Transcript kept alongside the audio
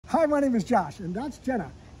Hi, my name is Josh, and that's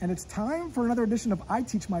Jenna, and it's time for another edition of I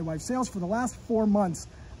Teach My Wife Sales. For the last 4 months,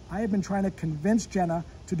 I have been trying to convince Jenna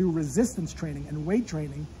to do resistance training and weight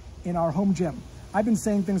training in our home gym. I've been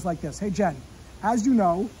saying things like this: hey Jen, as you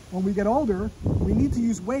know, when we get older, we need to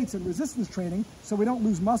use weights and resistance training so we don't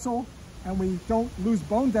lose muscle and we don't lose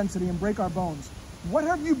bone density and break our bones. What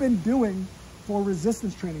have you been doing for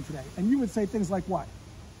resistance training today? And you would say things like what?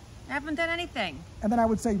 I haven't done anything. And then I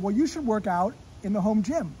would say, well, you should work out in the home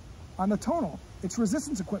gym on the tonal. It's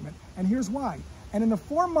resistance equipment, and here's why. And in the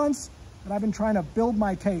 4 months that I've been trying to build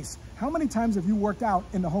my case, how many times have you worked out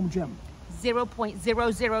in the home gym?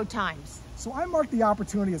 0.00 times. So I marked the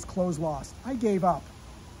opportunity as close lost. I gave up,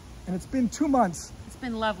 and it's been 2 months. It's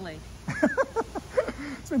been lovely.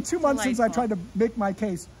 It's been 2 months since I tried to make my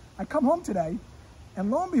case. I come home today, and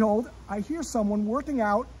lo and behold, I hear someone working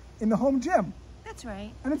out in the home gym. That's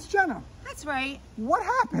right. And it's Jenna. That's right. What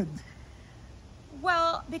happened?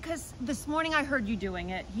 Well, because this morning I heard you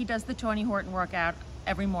doing it. He does the Tony Horton workout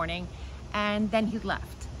every morning, and then he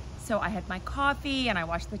left. So I had my coffee, and I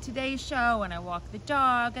watched the Today Show, and I walked the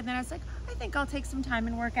dog, and then I was like, I think I'll take some time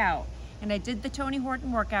and work out. And I did the Tony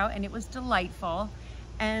Horton workout, and it was delightful.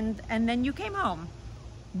 And then you came home.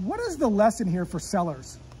 What is the lesson here for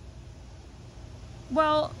sellers?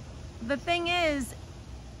 Well, the thing is,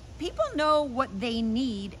 people know what they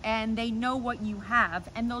need and they know what you have,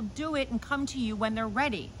 and they'll do it and come to you when they're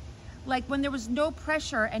ready. Like when there was no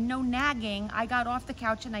pressure and no nagging, I got off the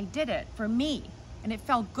couch and I did it for me, and it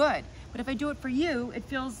felt good. But if I do it for you, it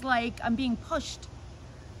feels like I'm being pushed.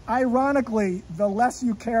 Ironically, the less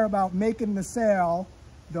you care about making the sale,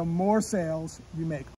 the more sales you make.